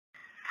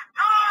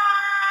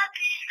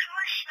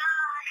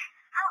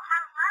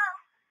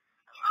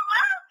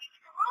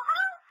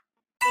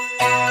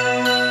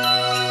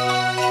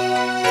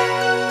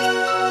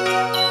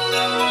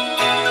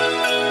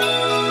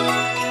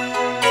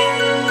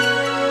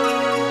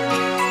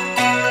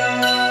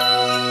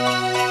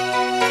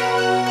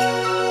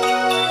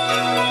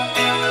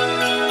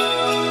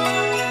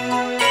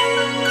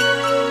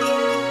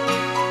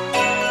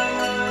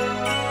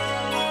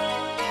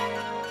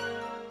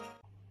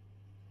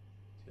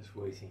Just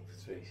waiting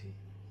for Tracy.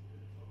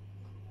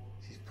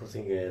 She's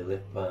putting her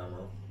lip balm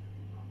on.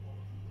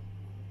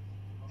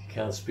 She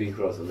can't speak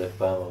without a lip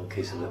balm on in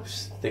case her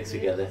lips stick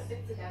together.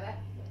 Stick together.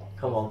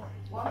 Come on.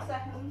 1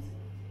 second.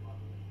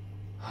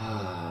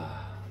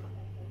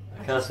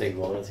 I can't say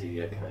one until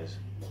you get guys.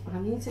 I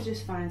need to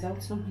just find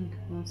out something.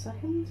 1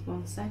 second,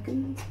 1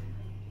 second,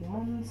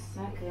 1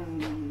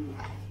 second.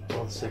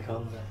 1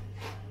 second.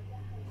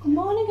 Good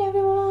morning,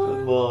 everyone.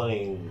 Good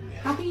morning.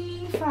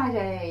 Happy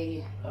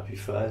Friday. Happy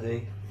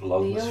Friday.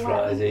 Vlogmas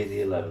Friday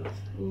the 11th.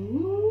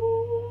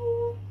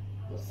 Ooh.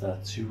 What's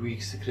that? 2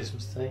 weeks to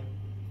Christmas Day?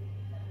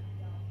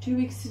 2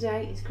 weeks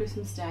today is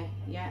Christmas Day.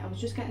 Yeah, I was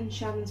just getting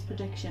Shannon's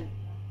prediction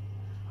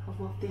of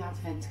what the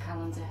Advent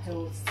calendar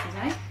holds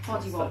today.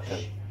 Body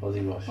wash.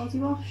 Body wash. Body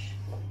wash.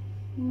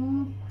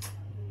 What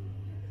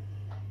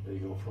are you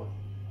going for?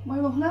 Why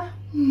won't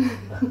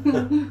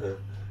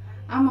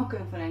I'm not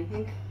going for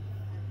anything.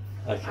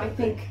 I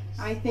think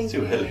it's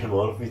too early in the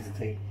morning for me to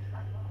think.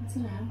 I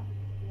don't know.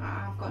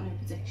 I've got no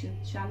prediction.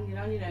 Shannon, you're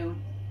on your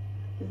own.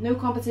 There's no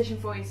competition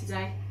for you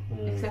today,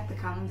 except the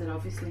calendar,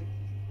 obviously.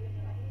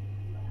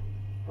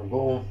 I'm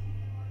going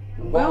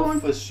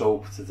for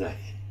soap today.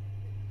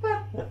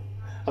 Well,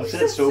 I've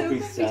said soap every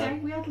day.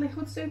 We had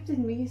liquid soap,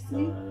 didn't we,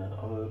 yesterday?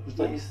 Was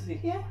that yesterday?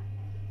 Yeah.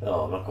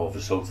 No, I'm not going for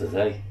soap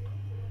today.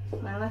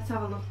 Well, let's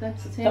have a look then.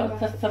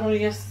 That's only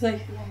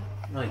yesterday? Yeah.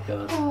 My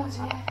God. Oh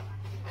dear.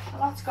 A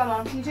lot's gone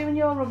on. You're doing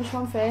your rubbish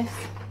one first.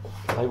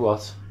 Hey,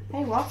 what?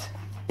 Hey, what?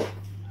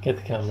 Get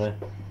the camera.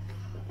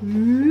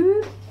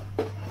 Ooh.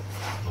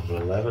 Number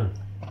 11.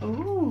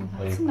 Ooh,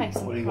 that's nice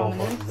and prominent. What are you going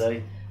for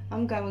today?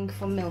 I'm going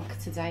for milk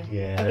today.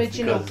 Yeah,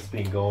 original. Because it's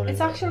been going. It's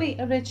actually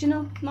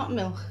original, not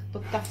milk,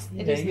 but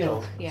it is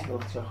milk. Yeah. It's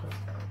not chocolate.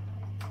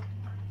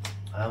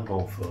 I'm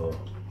going for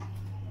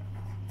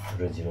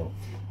original.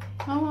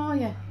 Oh, are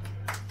you?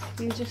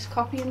 You're just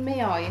copying me,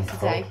 are you,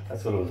 today? Oh,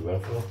 that's what I was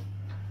going for.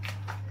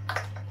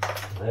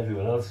 And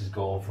everyone else is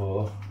going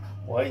for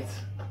white.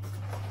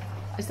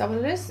 Is that what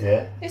it is?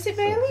 Yeah. Is it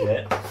really?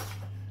 Yeah.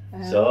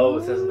 So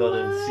it hasn't gone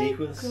in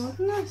sequence.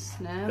 Goodness,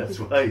 no. That's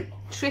why.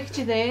 Tricked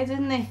you there,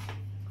 didn't he?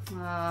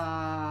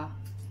 Ah,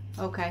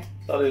 okay.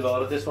 Sorry,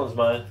 Laura, this one's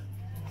mine.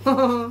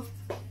 Oh,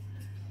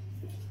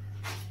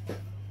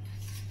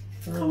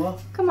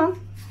 what? come on.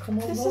 Come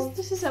on,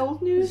 This is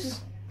old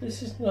news.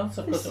 This is not.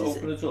 I've got to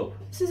open it up.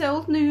 This is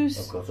old news.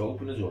 I've got to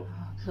open it up. Oh,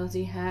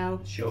 bloody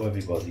hell. Show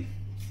everybody.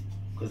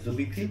 Because there'll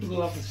be people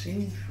who haven't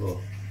seen it before.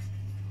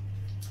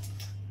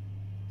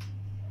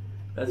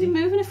 What are you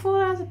moving it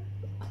for?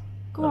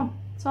 Go on.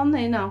 It's on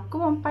there now.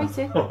 Go on, bite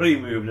it. What are you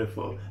moving it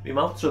for? My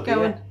mouth's up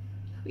Going. here.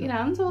 Put your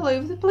hands all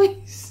over the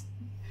place.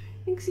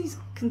 Thinks he's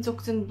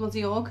conducting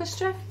bloody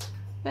orchestra.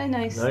 Very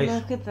nice.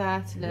 Look at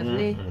that.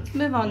 Lovely.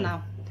 Move on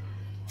now.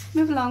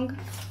 Move along.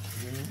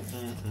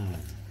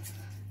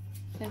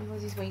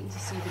 Everybody's waiting to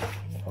see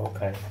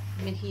the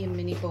Mickey and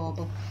Minnie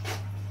bauble.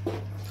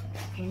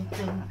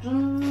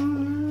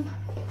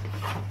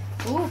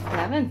 Oh,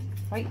 11.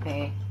 Right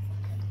there.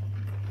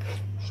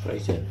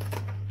 Straight in.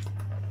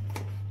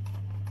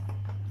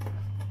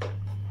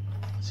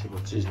 See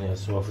what Disney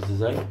has to offer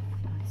today.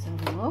 Let's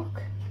have a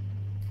look.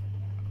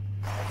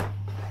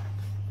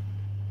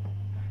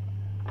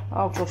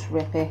 I'll just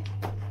rip it.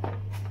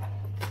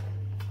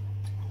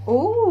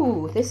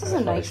 Oh, this is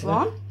a nice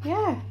one.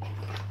 Yeah.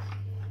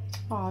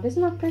 Oh,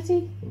 isn't that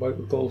pretty? White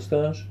with gold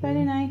stars.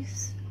 Very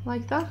nice.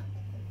 Like that.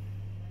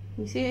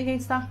 Can you see it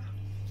against that?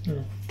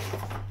 Yeah.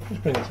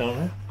 Just bring it down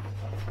here.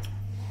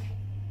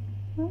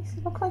 Nice.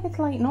 It looks like it's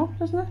lighting up,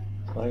 doesn't it?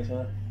 Like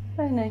that.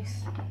 Very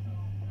nice.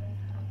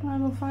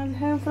 And we'll find a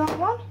home for that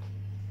one.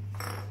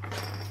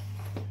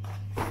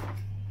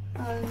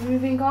 And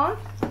moving on.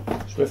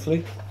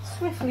 Swiftly.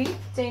 Swiftly,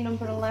 day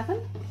number 11.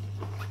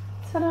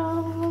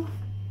 Ta-da!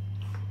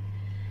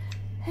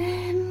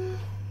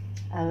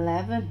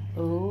 11.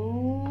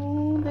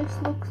 Oh,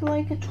 this looks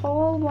like a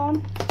tall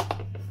one.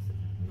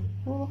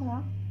 Oh, look at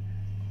that.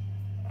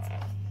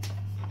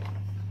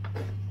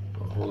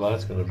 Oh, well,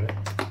 that's going to be.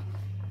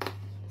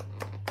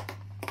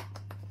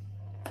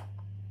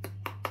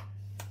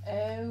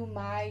 Oh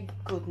my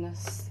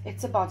goodness.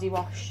 It's a body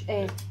wash.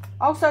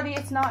 Oh, sorry,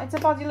 it's not. It's a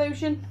body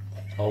lotion.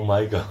 Oh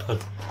my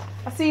God.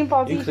 I've seen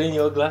body. You clean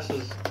your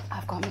glasses.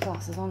 I've got my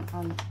glasses on.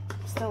 I'm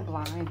still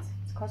blind.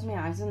 It's because my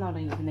eyes are not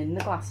even in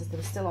the glasses.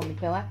 They're still on my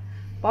pillow.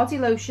 Body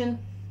lotion.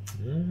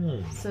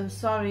 So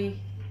sorry,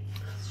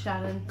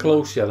 Sharon.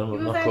 Close, Sharon,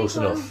 but not close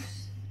enough.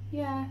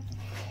 Yeah.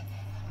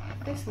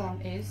 This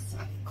one is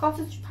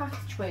Cottage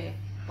Patchwork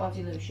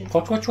body lotion.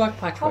 Cottage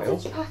Patchwork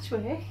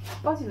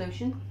body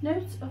lotion.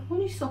 Notes of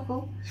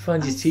honeysuckle. You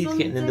find your teeth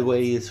getting in the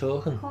way you're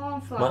talking.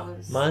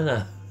 Cornflowers. Mine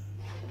are.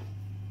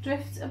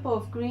 Drift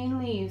above green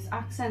leaves,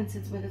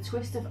 accented with a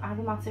twist of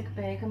aromatic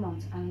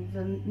bergamot and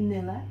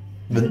vanilla.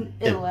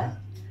 Vanilla.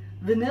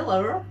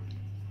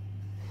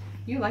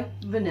 You like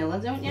vanilla,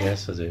 don't you?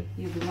 Yes, I do.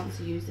 You'll be wanting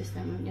to use this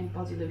then, won't you?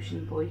 Body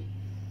lotion boy.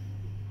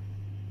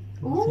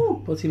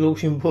 Ooh! Body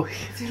lotion boy.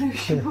 Body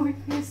lotion boy.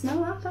 You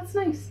smell that? That's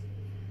nice.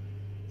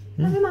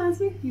 That reminds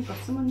me, you've got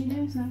some on your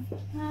nose now.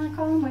 Ah,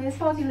 Colin, where's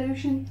body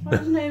lotion?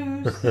 Where's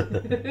nose?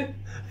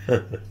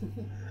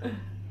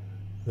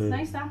 It's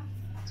nice that.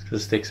 It's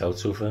because it sticks out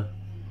so far.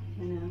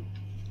 I know.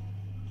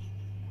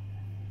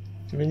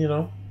 Do you mean you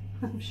know?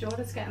 I'm sure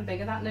it's getting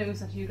bigger, that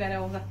nose, as you get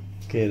older.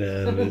 Get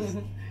out of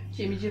it.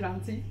 Jimmy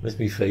Durante. That's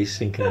my face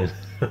sinking in.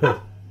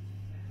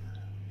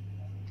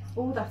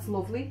 Oh, that's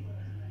lovely.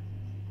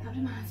 That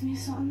reminds me of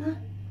something there.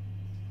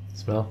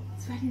 Smell?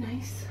 It's very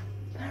nice.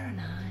 Very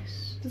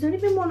nice. There's only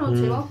been one or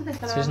two out of this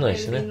that This I've is nice, really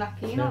isn't been it? that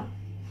keen Yeah. on.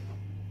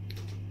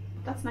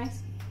 That's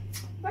nice.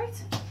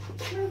 Right,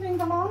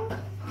 moving along.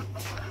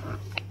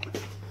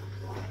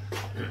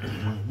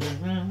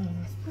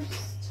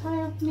 Just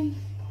tie up me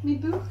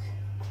book.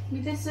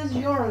 This is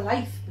your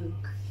life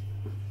book.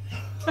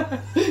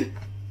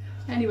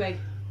 Anyway,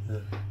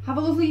 have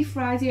a lovely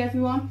Friday,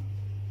 everyone.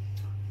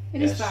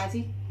 It is Yes.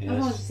 Friday. Yes.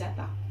 I've already said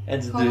that.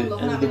 End of Colin the,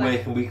 looking end at of the me like-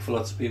 working week for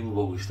lots of people,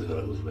 but we still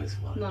got to lose weight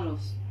tomorrow. Not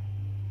us.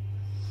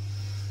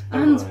 Oh,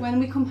 And right. when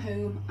we come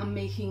home, I'm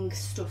making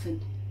stuffing.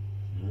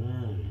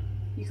 Mm.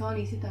 You can't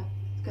eat it though.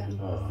 It's getting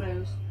Oh.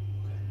 froze.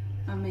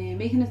 I'm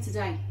making it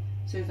today,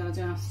 so that I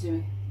don't have to do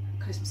it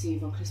Christmas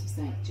Eve or Christmas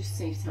Day. Just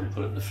save time. And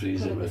put it in the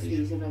freezer Put it in the ready.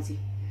 freezer ready.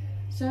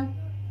 So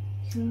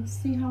you can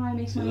see how I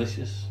make It's my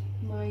delicious.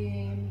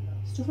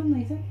 stuffing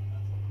later.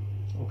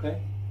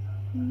 Okay.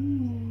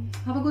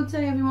 Have a good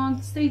day,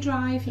 everyone. Stay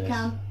dry if you Yes.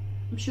 can.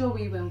 I'm sure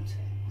we won't.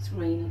 It's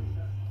raining.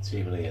 It's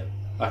even again.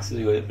 Back to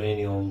the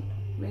rainy old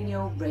Rainy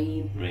old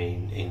rain.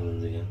 rain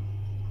England again.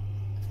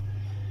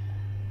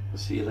 I'll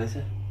see you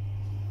later.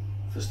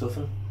 For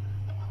stuffing.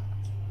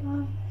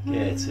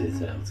 Get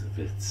it out of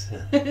it.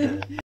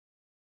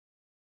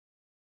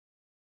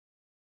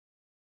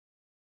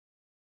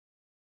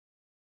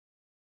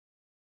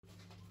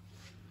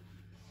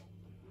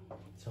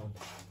 It's on.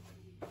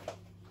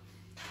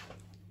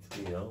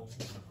 You know.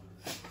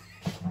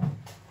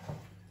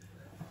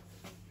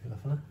 You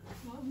laughing at?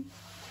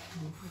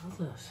 What's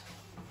this?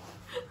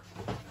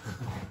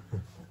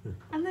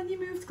 And then you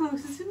moved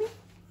closer to me.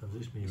 I've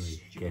just been really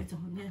Stupid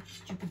on you,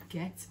 stupid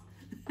get.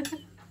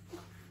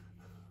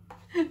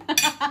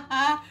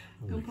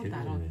 Don't put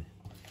that on.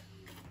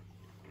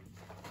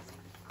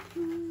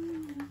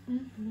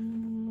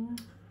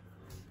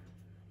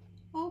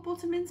 Oh,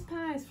 butter mince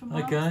pies from Hi,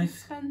 Marks and guys.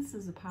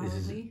 Spencer's,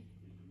 apparently.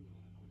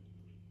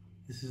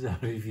 This is our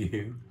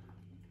review.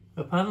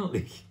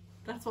 Apparently.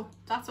 That's what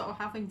we're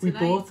having We tonight.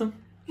 bought them.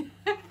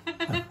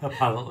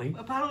 Apparently.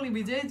 Apparently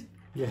we did.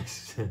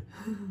 Yes.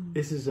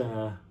 This is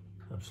I'm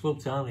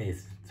sloped down here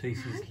to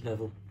Tracy's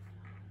level.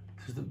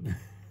 This is the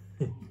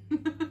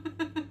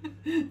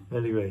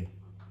anyway,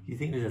 you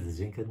think we had the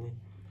zinc, hadn't you?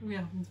 We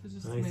haven't, we're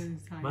just Right. really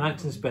tiny.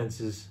 Marks and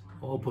Spencer's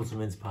all butter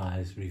mince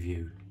pies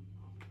review.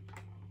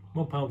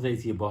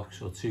 £1.80 a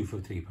box or 2 for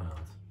 £3.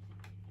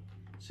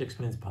 6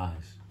 mince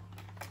pies.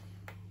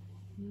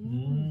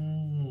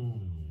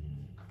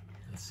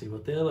 Let's see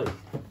what they're like.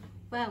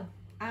 Well,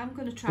 I'm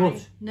going to try What?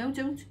 it. No,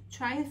 don't.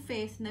 Try it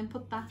first and then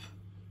put that.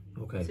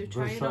 Okay, So let's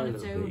try it on a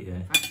its little own. bit, yeah.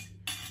 In fact,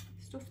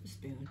 stuff the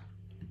spoon.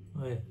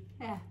 Oh yeah.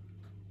 Yeah.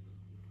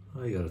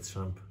 Oh, you got a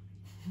tramp.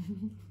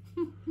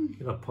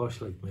 You're not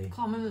posh like me.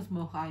 Common as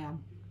muck I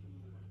am.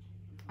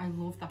 I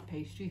love that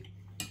pastry.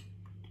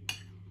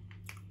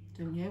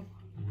 Don't you?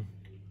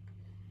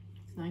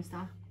 It's nice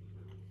that.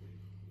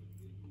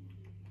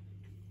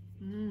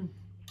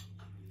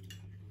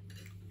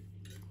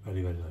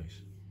 Very, very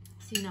nice.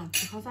 See now,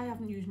 because I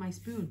haven't used my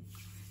spoon,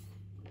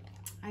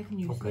 I can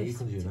use Okay, you this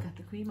can do to that. get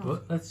the cream out.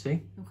 Well, let's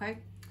see. Okay,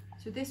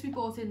 so this we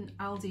bought in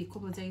Aldi a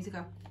couple of days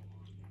ago.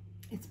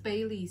 It's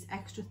Bailey's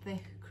extra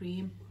thick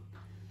cream.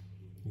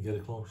 You get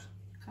it close.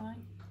 Can I?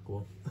 Go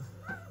on.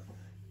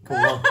 Go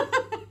on.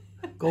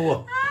 Go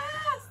on.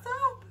 Ah,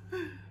 stop!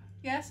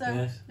 Yeah, so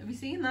Yes. have you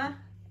seen that?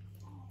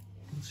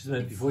 Just a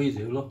minute before you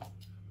do, look.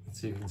 Let's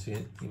see if you can see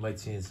it. You might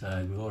see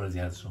inside. We've already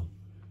had some.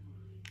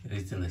 It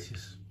is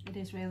delicious. It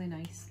is really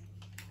nice.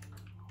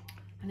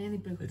 I nearly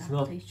broke It's that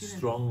not pastry then.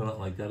 strong or not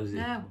like that, is it?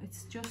 No,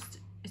 it's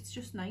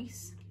just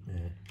nice. Yeah.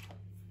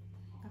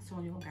 That's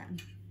all you're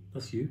getting.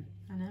 That's you.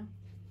 I know.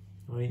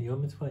 Why ain't you on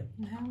mince pie?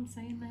 No, I'm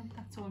saying no,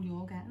 that's all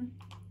you're getting.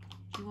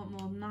 Do you want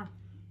more than that?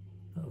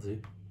 That'll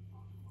do.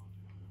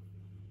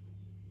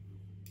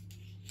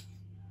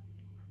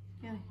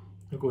 Yeah.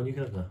 Oh, go on, you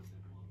can have that.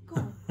 Go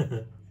on.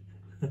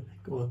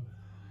 Go on.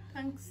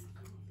 Thanks.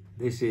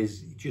 This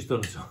is just on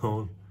its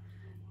own.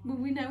 Well,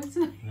 we know it's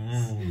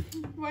nice.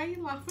 Why are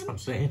you laughing? I'm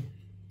saying.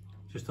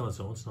 Just on its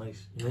own, it's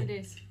nice. Isn't It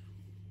it? is.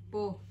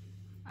 But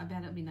I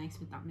bet it'll be nice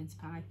with that mince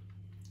pie.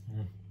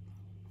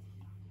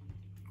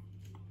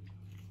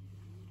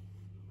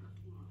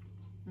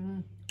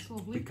 It's We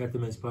lovely. kept the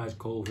mince pies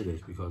cold for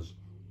this because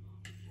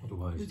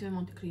otherwise We don't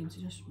want the cream to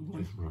just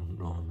run. just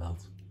run and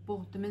melt.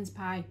 But the mince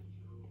pie,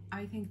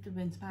 I think the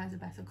mince pies are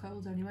better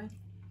cold anyway.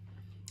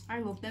 I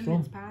love them Some.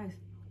 mince pies.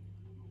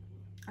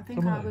 I think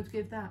Come I on. would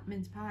give that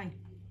mince pie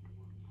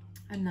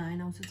a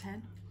 9 out of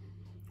 10.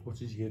 What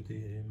did you give the?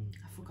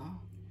 I forgot.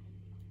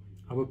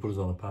 I would put it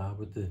on a par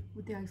with the.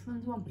 With the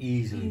Iceland one.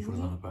 Easily put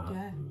it on a par.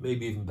 Yeah.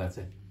 Maybe even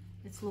better.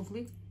 It's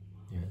lovely.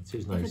 Yeah, it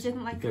is nice. If I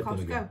didn't like the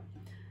Costco,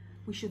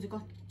 we should have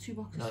got 2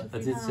 boxes. I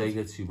did say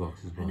get 2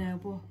 boxes, but I know,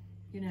 but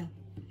you know,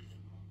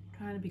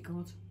 trying to be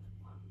good.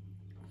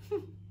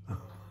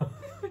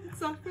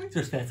 Exactly.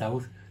 Just get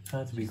out,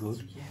 trying to be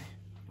good. Yeah.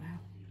 Wow.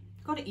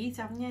 Got to eat,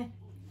 haven't you?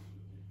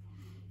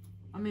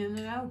 I mean,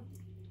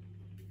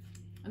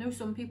 I know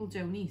some people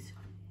don't eat,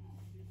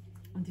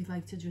 and they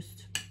like to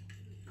just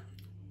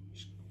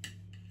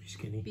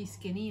be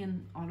skinny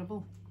and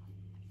horrible.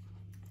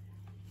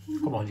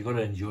 Come on, you got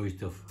to enjoy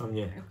stuff, haven't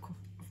you?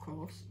 Of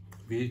course.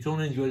 If you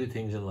don't enjoy the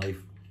things in life,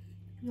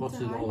 what's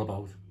it all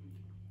about?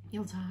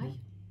 You'll die.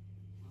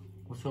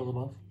 What's it all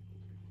about?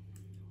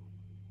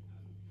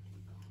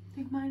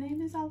 Think my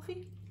name is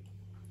Alfie?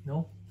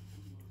 No.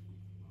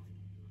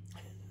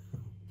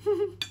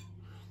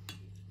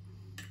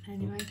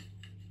 Anyway,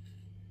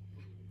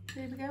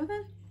 there we go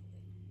then.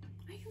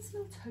 I can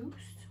smell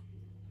toast.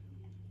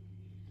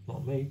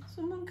 Not me.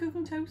 Someone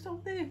cooking toast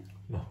out there?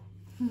 No.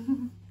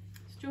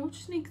 Has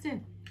George sneaked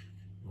in?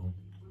 No.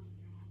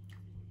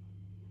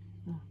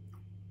 No.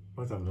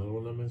 Might have another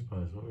one of them mince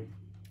pies, won't we? I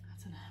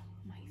don't know,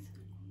 mate.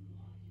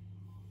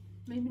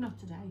 Maybe not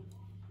today.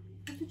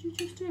 What did you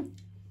just do? Did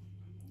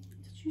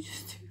you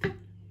just do that?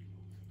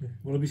 Yeah.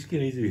 Want to be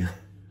skinny, do you?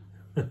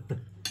 I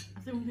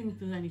don't think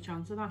there's any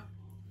chance of that.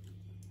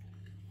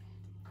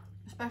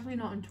 Especially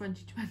not in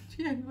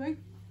 2020 anyway.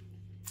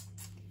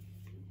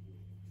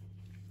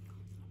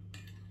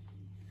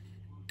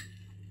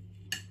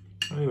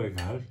 Anyway,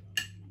 guys,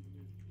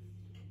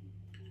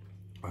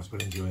 I've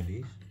been enjoying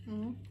these.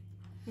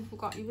 We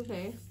forgot you were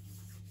there.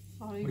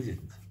 Sorry. We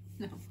didn't.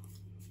 No.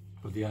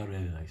 But they are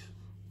really nice.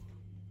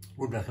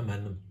 Would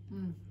recommend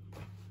them.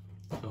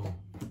 So,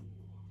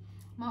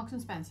 Marks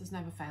and Spencer's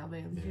never fail,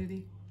 really, do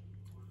they?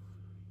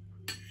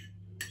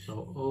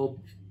 So all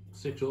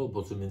 6 all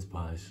butter mince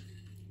pies.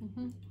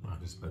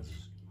 Marks and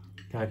Spencer's.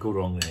 Can't go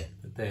wrong there.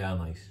 They are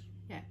nice.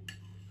 Yeah,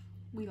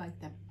 we like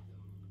them.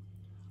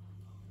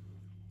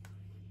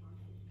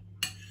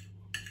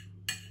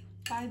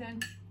 Bye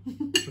then.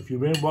 If you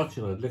weren't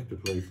watching, I'd lick the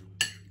plate.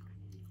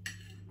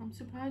 I'm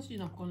surprised you're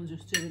not going to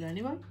just do it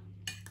anyway.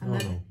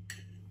 And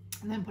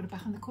then put it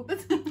back in the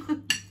cupboard.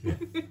 Yeah.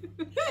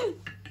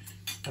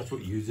 That's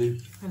what you do.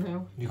 I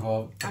know. You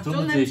go, I've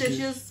done them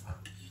dishes.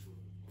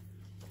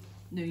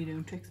 No, you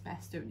don't. Tricks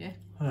best, don't you?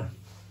 Huh.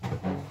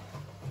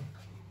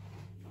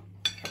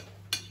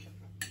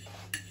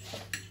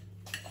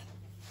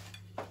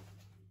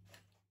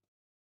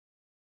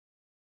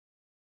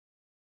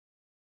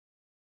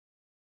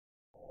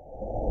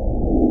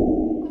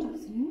 Good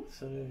afternoon.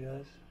 So,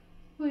 guys.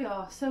 We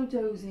are so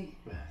dozy.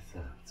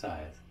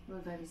 Tired. We're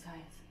very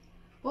tired.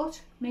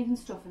 But making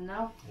stuffing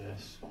now.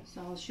 Yes.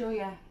 So I'll show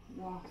you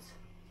what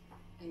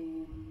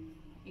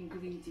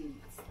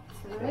ingredients.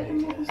 That's the word I'm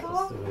looking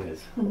for.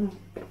 That's the word.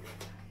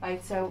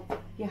 Right, so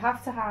you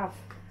have to have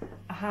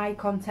a high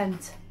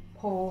content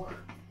pork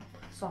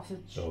sausage.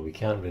 So we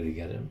can't really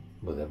get him.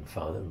 We haven't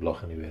found it in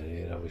block anywhere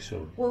here, have we?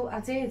 So. Well, I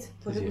did,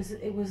 but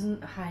it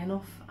wasn't high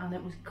enough, and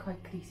it was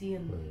quite greasy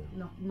and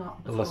not.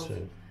 Well, that's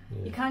right.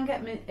 Yeah. You can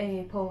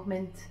get pork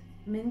mint.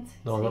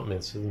 No, not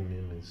mince. I didn't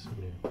mean mince.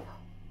 Yeah.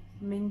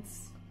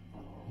 Mince.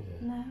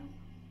 Yeah. No.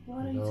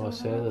 What are you No, talking I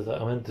said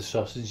that. I meant the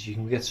sausage. You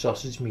can get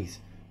sausage meat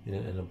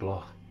in a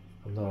block.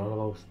 I'm not on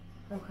about.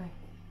 Okay.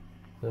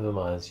 Never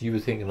mind. You were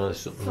thinking of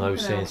something. I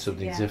was saying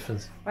something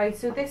different. Right.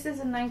 So this is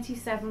a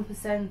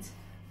 97%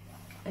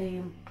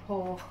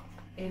 pork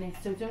in it.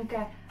 So don't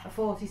get a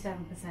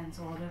 47%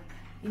 order.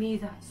 You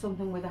need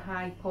something with a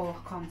high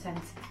pork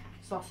content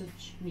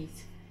sausage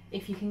meat.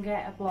 If you can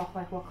get a block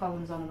like what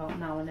Colin's on about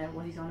now, and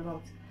what he's on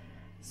about,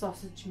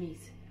 sausage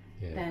meat,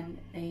 then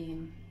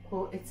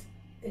well,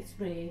 it's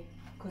rare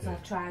because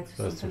I've tried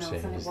something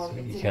else and it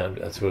wasn't. You can't.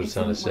 That's what it's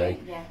trying to say.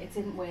 Yeah, it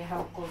didn't weigh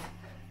out good.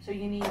 So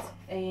you need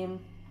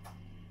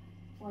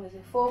what is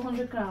it?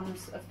 400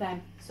 grams of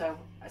them. So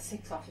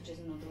 6 sausages,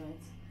 in other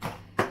words.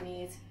 You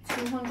need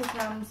 200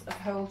 grams of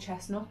whole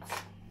chestnuts.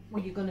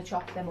 Well, you're going to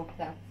chop them up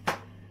there.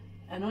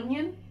 An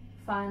onion,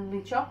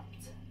 finely chopped.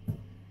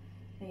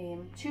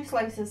 2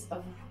 slices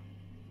of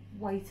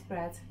white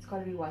bread. It's got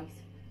to be white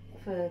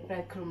for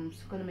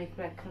breadcrumbs. Going to make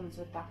breadcrumbs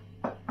with that.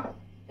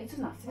 It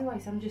doesn't have to be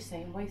white. I'm just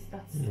saying white.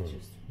 That's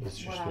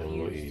just what I've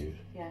used.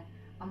 Yeah,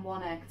 and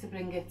 1 egg to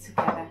bring it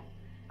together.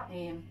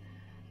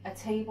 A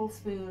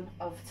tablespoon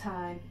of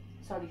thyme.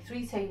 Sorry,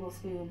 3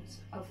 tablespoons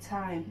of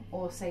thyme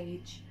or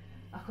sage.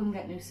 I couldn't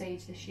get new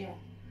sage this year.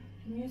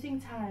 I'm using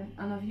thyme,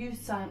 and I've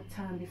used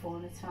thyme before,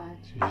 and it's fine.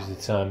 So use the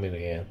thyme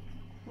again.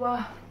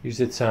 Well. Use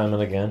the thyme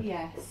again.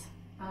 Yes.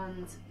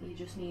 And you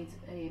just need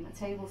a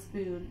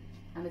tablespoon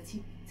and a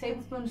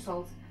tablespoon of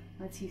salt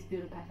and a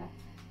teaspoon of pepper.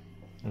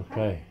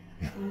 Okay.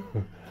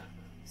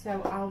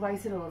 So I'll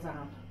write it all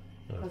down.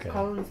 Because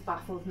Colin's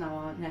baffled now,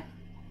 aren't you?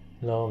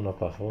 No, I'm not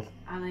baffled.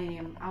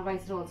 And I'll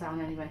write it all down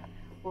anyway.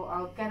 But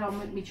I'll get on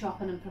with me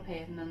chopping and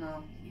preparing, and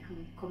then you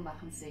can come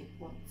back and see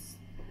what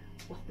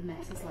the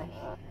mess is like.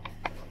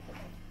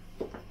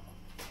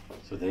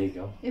 So there you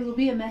go. It will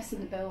be a mess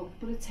in the bowl,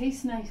 but it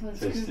tastes nice when it's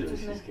cooked,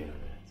 doesn't it?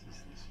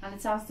 And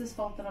it's Asda's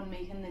fault that I'm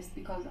making this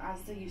because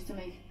Asda used to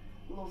make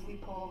lovely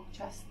pork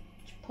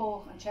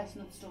and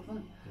chestnut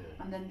stuffing,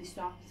 and then they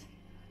stopped.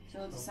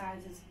 So I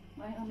decided,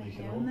 right, I'll make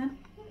my own then.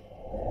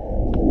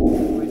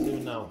 What are you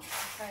doing now?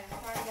 Okay, I'm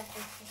trying to get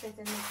this to fit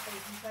in this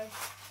baking tray.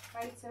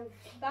 Right, so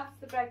that's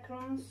the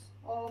breadcrumbs,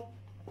 or,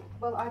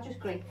 well, I just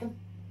grate them.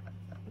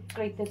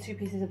 Grate the 2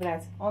 pieces of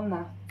bread on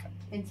that.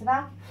 Into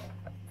that,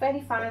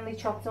 very finely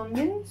chopped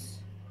onions,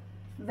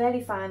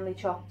 very finely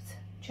chopped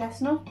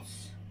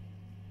chestnuts.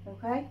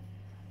 Okay,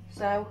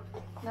 so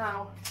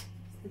now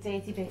the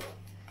dirty bit.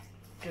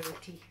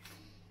 Dirty.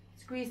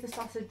 Squeeze the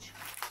sausage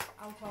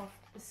out of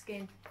the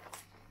skin.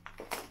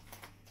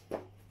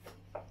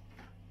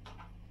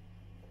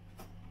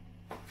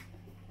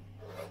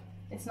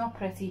 It's not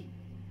pretty,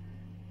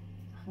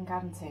 I can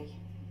guarantee.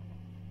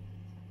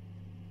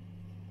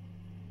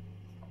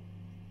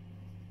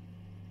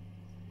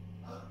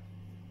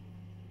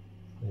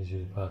 This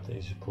is the part that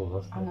you just pull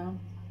off. I know.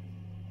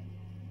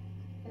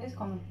 It is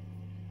common.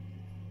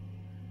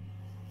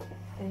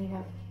 There you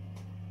go.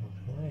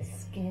 Okay.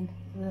 Skin.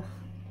 Ugh.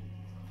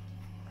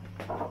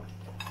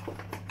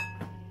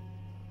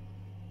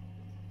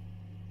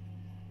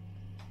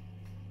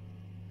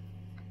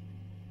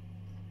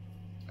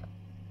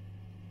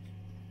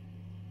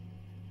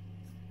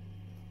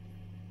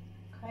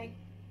 Okay.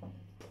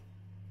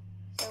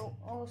 So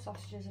all the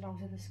sausages are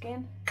out of the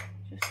skin.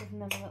 Just giving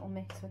them a little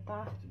mix with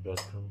that. The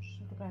breadcrumbs.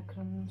 With the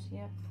breadcrumbs,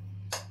 yeah.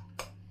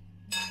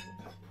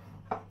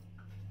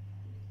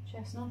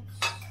 Chestnuts.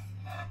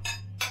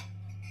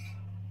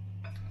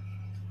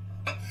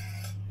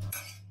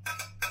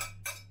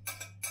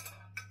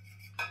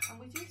 And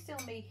we do still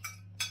make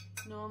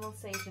normal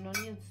sage and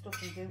onion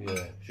stuffing, don't we?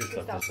 Yeah, just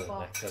have to sort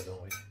next,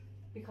 don't we?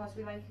 Because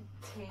we like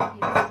turkey and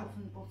stuff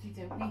and butty,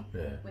 don't we?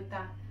 Yeah. With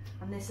that.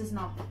 And this is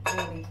not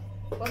really.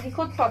 Well, you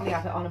could probably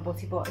have it on a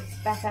butty, but it's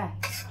better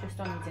just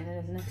on your dinner,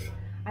 isn't it?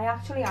 I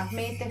actually have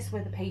made this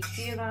with a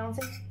pastry around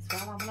it as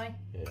well, haven't I?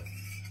 Yeah.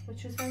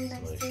 Which was very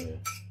nice too. Yeah.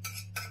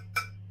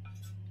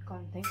 God,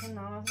 I'm thinking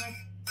now, hasn't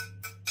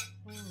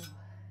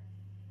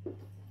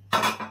I?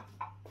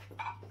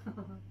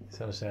 Is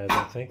that a say I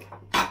don't think?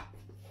 I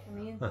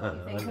mean,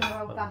 you're thinking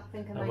about that,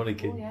 thinking I'm like, only oh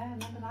kidding. yeah,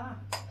 remember that.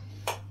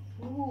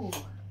 Ooh.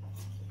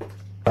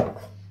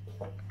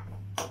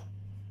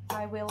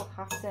 I will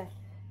have to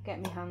get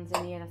my hands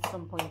in here at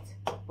some point,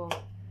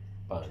 but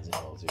Buttons and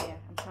all too. yeah,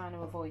 I'm trying to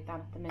avoid that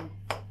at the minute.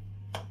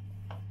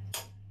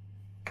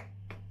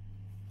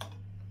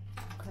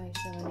 Okay,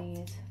 so I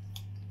need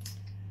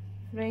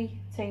 3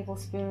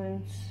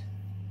 tablespoons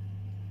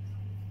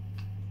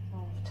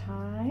of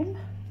thyme.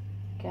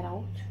 Get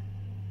out.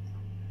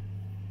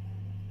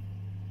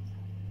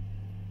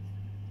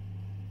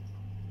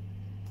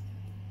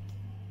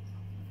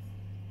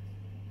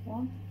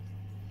 One.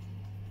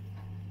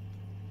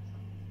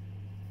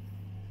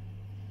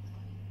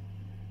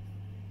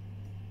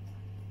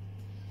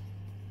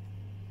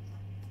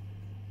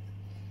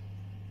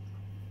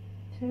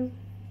 Two.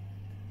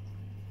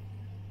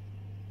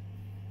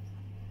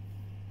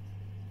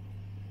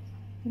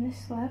 And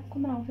this slab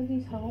coming out of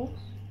these holes.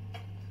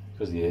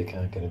 Because the air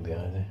can't get in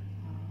behind it.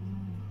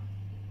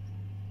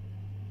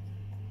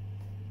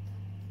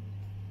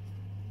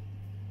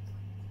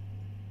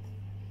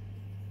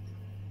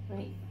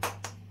 Right.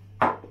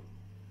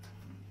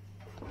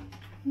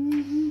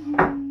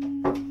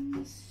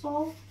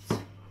 Salt.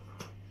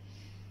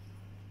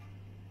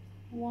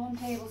 1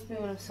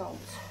 tablespoon of salt.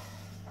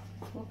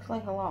 Looks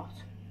like a lot,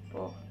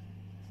 but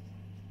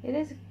it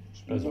is.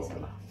 Spreads over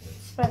it.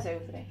 Spreads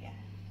over it, yeah.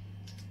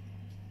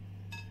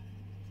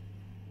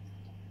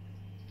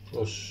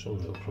 Plus some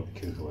of it will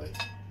probably cook away.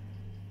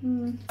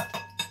 Mm.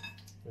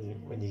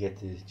 When you get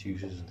the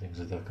juices and things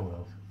like that coming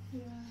off.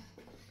 Yeah.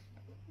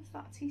 What's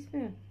that, a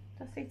teaspoon?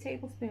 Did I say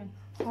tablespoon?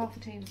 Half a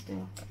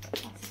tablespoon.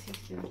 That's a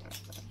teaspoon.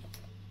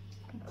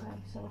 Okay,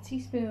 so a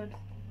teaspoon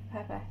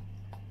pepper.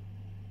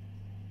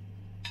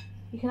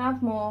 You can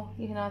add more,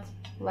 you can add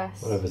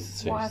less. Whatever the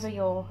taste. Whatever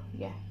your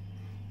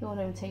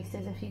own taste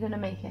is if you're gonna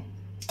make it.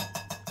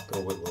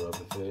 Go with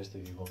whatever first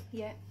if you want.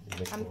 Yeah.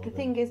 Mix And them the all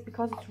thing is,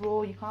 because it's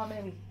raw, you can't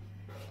really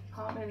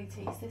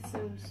taste it.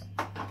 So,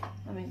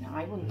 I mean,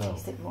 I wouldn't No.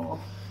 taste it raw.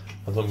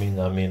 I don't mean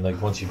that. I mean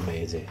like once you've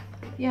made it,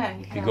 Yeah.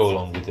 you go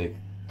along with the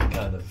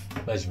kind of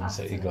measurements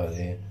that you got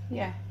here,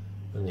 Yeah.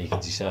 and you can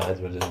decide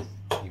whether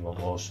you want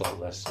more salt,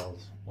 less salt,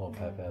 more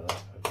pepper,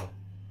 less pepper.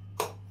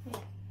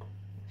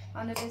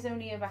 And it is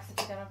only a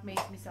recipe that I've made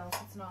myself.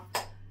 It's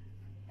not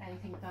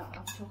anything that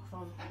I've took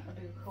from a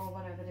book or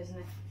whatever, isn't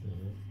it?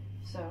 Mm-hmm.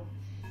 So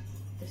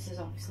this is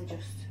obviously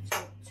just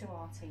to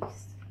our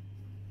taste.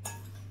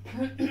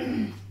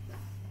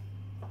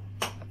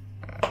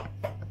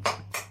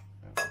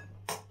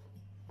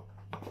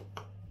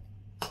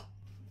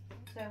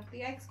 So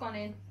the egg's gone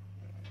in,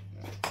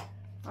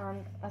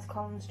 and as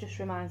Colin's just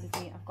reminded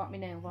me, I've got my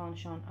nail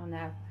varnish on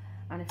now,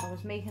 and if I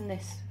was making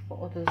this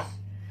for others,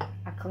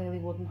 I clearly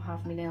wouldn't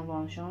have my nail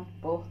varnish on,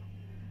 but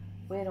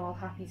we're all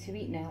happy to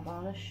eat nail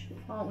varnish,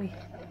 aren't we?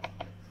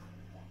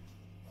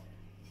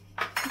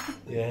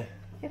 Yeah.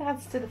 It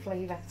adds to the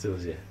flavour. It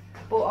does, yeah.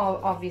 But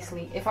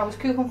obviously, if I was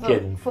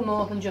cooking for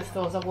more than just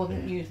us, I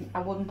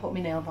wouldn't put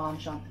my nail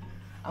varnish on.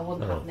 I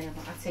wouldn't have nail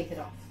varnish. I'd take it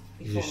off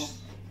before.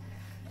 Just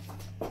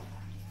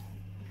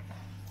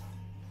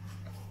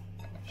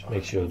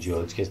make sure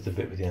George gets the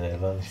bit with your nail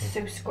varnish.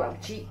 So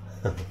squelchy.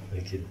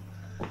 Thank you.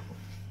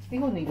 He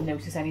wouldn't even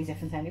notice any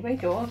difference anyway,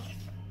 George.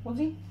 Would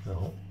he?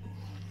 No.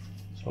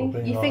 So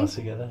bring all that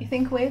together. You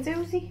think we're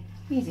dozy?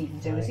 He's even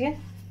dozier.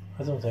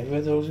 I don't think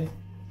we're dozy.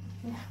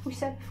 We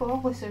said before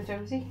we're so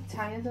dozy,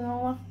 tired and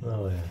all that.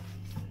 Oh yeah.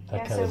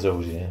 That kind of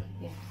dozy, yeah.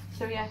 Yeah.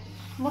 So yeah,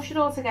 mush it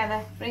all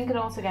together, bring it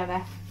all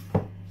together,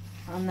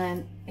 and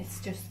then it's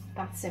just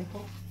that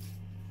simple.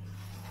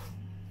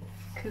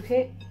 Cook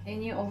it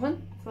in your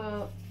oven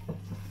for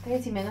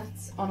 30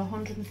 minutes on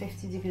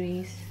 150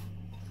 degrees.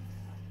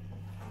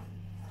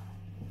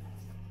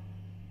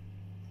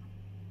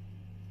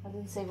 I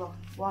didn't say what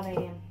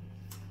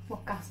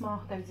gas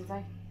mark though, did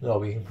I? No,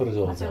 we can put it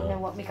all down. I don't know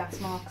what my gas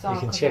marks are.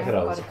 You can check it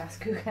out. Got a gas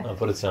cooker. I'll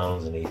put it down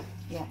underneath.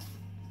 Yeah.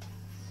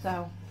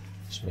 So.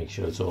 Just make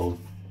sure it's all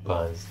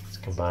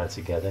combined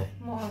together.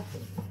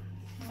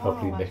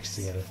 Properly mixed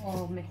together.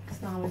 All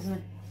mixed now, isn't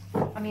it?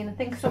 I mean, I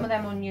think some of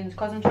them onions,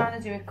 because I'm trying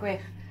to do it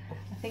quick,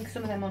 I think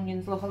some of them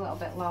onions look a little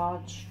bit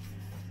large.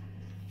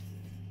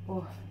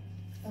 But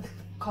as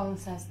Colin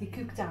says, they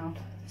cook down.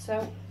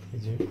 So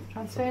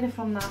transfer it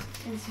from that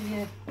into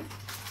your.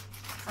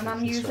 And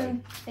I'm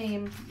using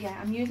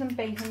I'm using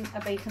bacon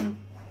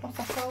what's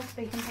that called?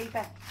 Bacon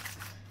paper,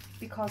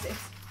 because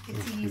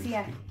it's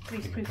easier,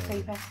 greaseproof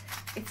paper.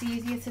 It's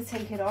easier to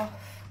take it off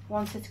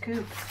once it's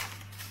cooked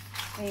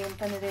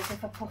than it is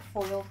if I put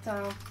foil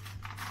down.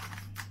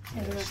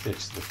 Yeah, it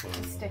sticks to the foil.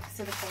 It sticks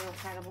to the foil,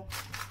 terrible.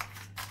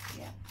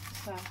 Yeah,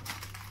 so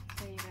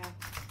there you go.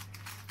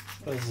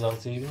 Spread it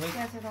out evenly.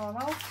 Get it all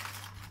out,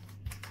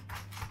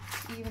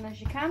 even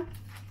as you can.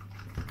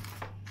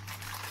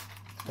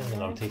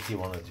 Depending on how thick you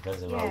want it,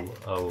 depends on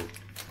how...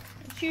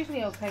 It's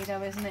usually okay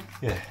though, isn't it?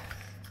 Yeah.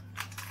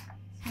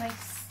 It's a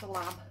nice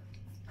slab.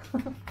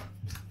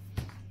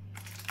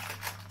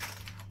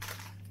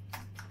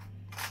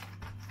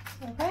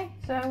 Okay,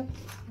 so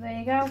there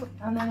you go,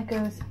 and then it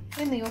goes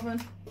in the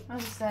oven,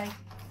 as I say,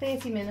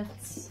 30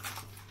 minutes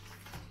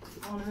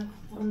on a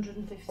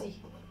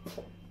 150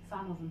 fan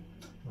oven.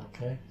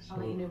 Okay, so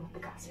I'll let you know what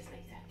the gas is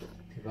later.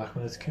 Be back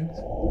when it's cooked.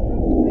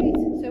 Right,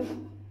 so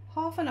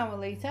half an hour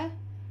later,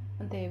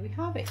 and there we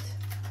have it.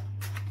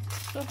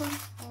 Stuffing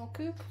all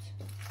cooked.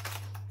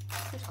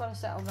 Just got to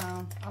settle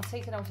down. I'll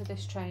take it out of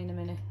this tray in a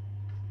minute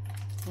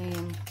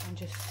and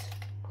just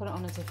put it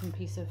on a different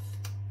piece of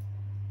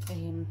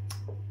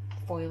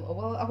foil.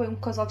 Well, I won't,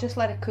 because I'll just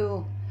let it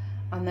cool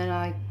and then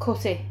I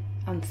cut it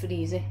and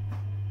freeze it,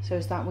 so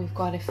as that we've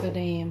got it for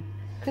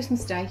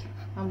Christmas Day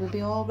and we'll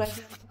be all ready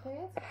and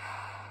prepared.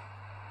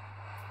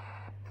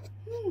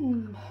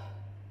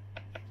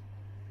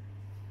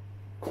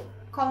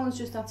 Colin's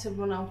just had to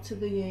run out to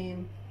the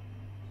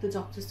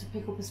doctor's to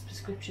pick up his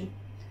prescription,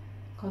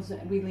 because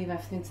we leave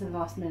everything to the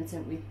last minute,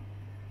 don't we?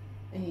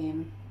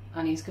 And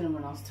he's going to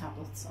run out of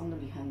tablets on the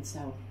weekend,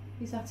 so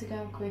he's had to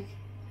go quick.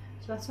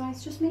 So that's why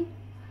it's just me.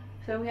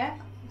 So yeah,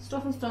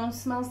 stuffing's done.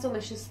 Smells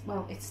delicious.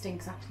 Well, it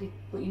stinks actually,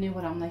 but you know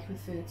what I'm like with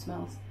food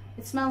smells.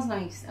 It smells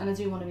nice and I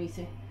do want to eat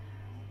it,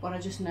 but I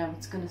just know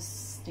it's going to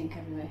stink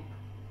everywhere.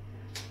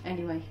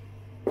 Anyway,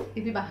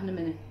 he'll be back in a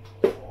minute.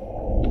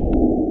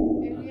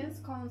 Here he is,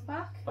 Colin's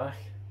back.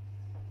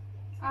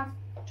 I've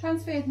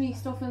transferred me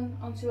stuffing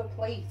onto a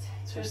plate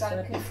so that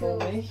it can cool,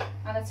 and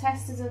I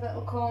tested a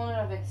little corner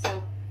of it,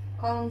 so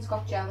Colin's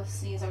got jealous,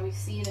 sees how he's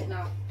seeing it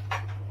now.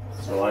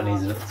 So I need a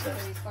little test. So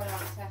he's got to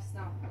have a test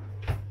now.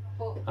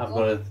 But I've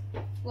got it.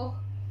 Look,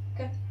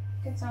 get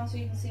down so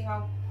you can see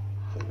how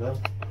it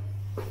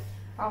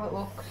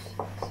looks.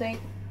 See,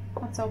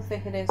 that's how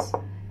thick it is.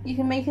 You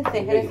can make it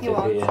thicker if you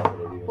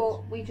want,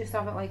 but we just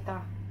have it like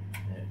that.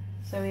 Yeah.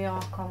 So we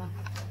are, Colin.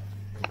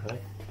 Okay.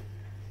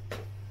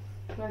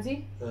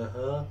 Ready?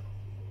 Uh-huh.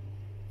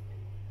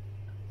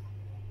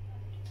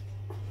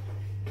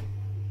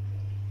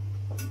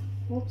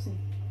 Whoopsie.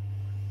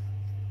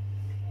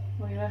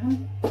 What do you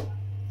reckon?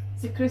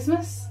 Is it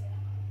Christmas?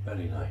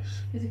 Very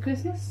nice. Is it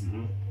Christmas?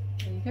 Mm-hmm.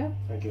 There you go.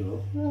 Thank you,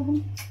 love.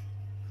 Welcome.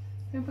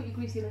 Don't put your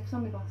greasy lips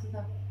on my glasses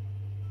though.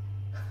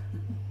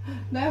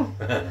 No.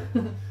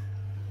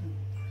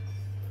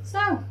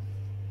 So,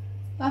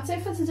 that's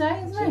it for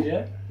today, isn't it?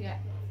 Yeah. Yeah.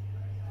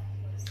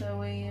 So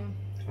we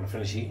Want to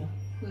finish eating?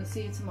 We'll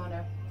see you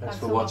tomorrow. Thanks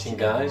for watching,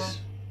 guys.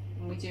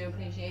 And we do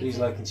appreciate it. Please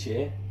like and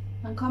share.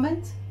 And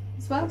comment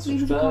as well. And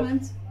leave a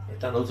comment. Hit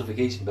that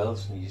notification bell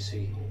so you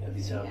see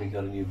every time we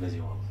got a new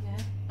video on. Yeah.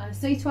 And it's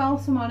day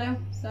 12 tomorrow,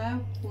 so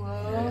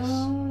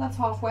whoa, that's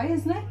halfway,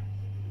 isn't it?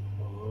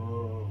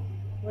 Oh,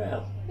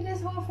 well. It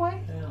is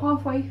halfway. Yeah.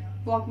 Halfway.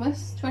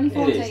 Vlogmas.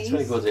 24 days. It is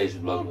 24 days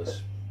of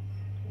Vlogmas.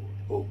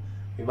 Oh,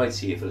 we might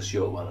see you for a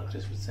short one on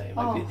Christmas Day.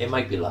 It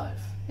might be live.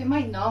 It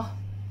might not.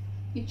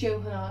 You're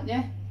joking, aren't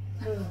you?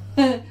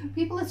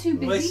 People are too busy.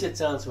 We might sit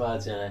down to our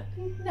dinner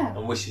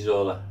and wish you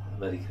all a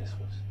Merry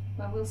Christmas.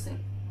 Well, we'll see.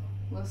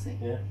 We'll see.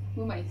 Yeah.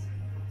 We might.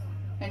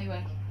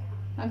 Anyway,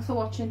 thanks for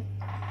watching.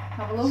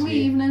 Have a lovely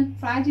evening,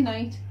 Friday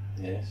night.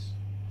 Yes.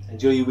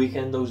 Enjoy your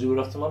weekend, those who are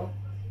off tomorrow.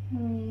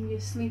 You're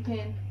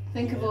sleeping.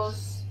 Think of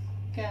us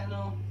getting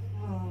up.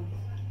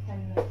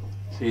 Anyway.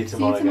 See you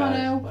tomorrow,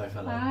 guys. Bye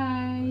for now.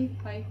 Bye.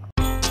 Bye.